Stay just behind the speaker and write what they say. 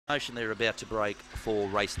Motion they're about to break for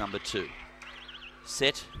race number 2.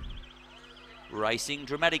 Set. Racing.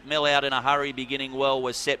 Dramatic Mill out in a hurry, beginning well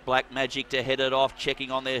was Set Black Magic to head it off. Checking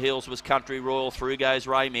on their heels was Country Royal. Through goes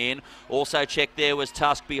Rayman. Also checked there was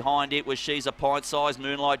Tusk. Behind it was She's a Pint Size.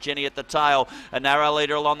 Moonlight Jenny at the tail. A narrow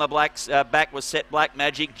leader along the back was Set Black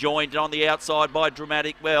Magic. Joined on the outside by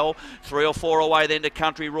Dramatic Mill. 3 or 4 away then to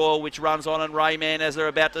Country Royal, which runs on, and Rayman as they're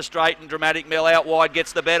about to straighten. Dramatic Mill out wide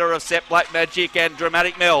gets the better of Set Black Magic and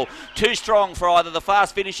Dramatic Mill. Too strong for either the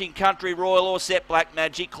fast finishing Country Royal or Set Black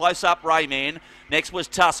Magic. Close up Rayman. Next was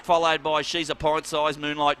Tusk, followed by She's a Pint Size,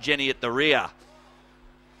 Moonlight Jenny at the rear.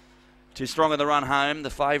 Too strong in the run home.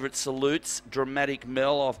 The favourite Salutes. Dramatic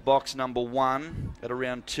Mill off box number 1 at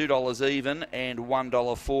around $2 even and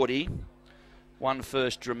 $1.40. One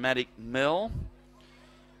first Dramatic Mill.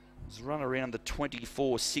 It's run around the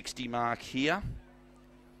 24.60 mark here.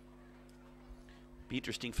 Be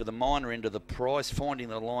interesting for the minor end of the price. Finding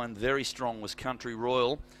the line very strong was Country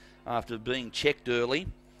Royal after being checked early.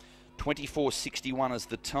 24.61 is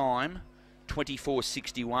the time.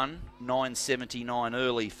 24.61, 9.79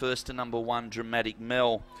 early. First to number 1, Dramatic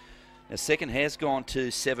Mill. Now second has gone to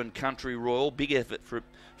 7, Country Royal. Big effort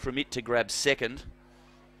from it to grab second.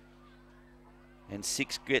 And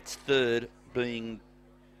 6 gets third, being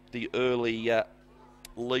the early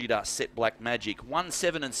leader, Set Black Magic. 1,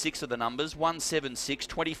 7 and 6 are the numbers. 1, 7, 6.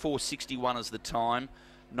 24.61 is the time.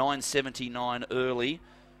 9.79 early,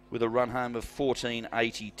 with a run home of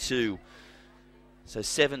 14.82. So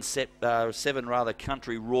 7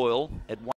 Country Royal at 1.